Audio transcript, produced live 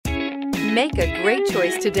Make a great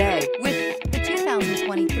choice today with the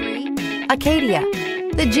 2023 Acadia.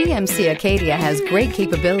 The GMC Acadia has great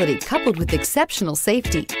capability coupled with exceptional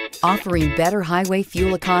safety, offering better highway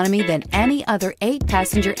fuel economy than any other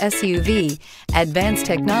 8-passenger SUV, advanced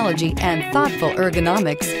technology, and thoughtful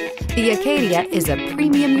ergonomics. The Acadia is a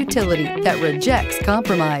premium utility that rejects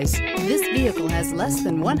compromise. This vehicle has less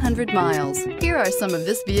than 100 miles. Here are some of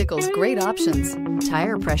this vehicle's great options: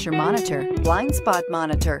 tire pressure monitor, blind spot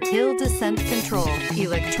monitor, hill descent control,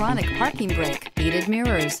 electronic parking brake, heated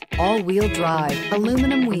mirrors, all-wheel drive,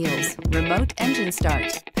 aluminum wheels, remote engine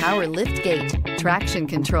start, power lift gate, traction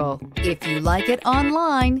control. If you like it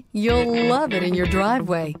online, you'll love it in your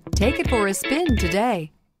driveway. Take it for a spin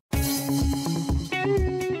today.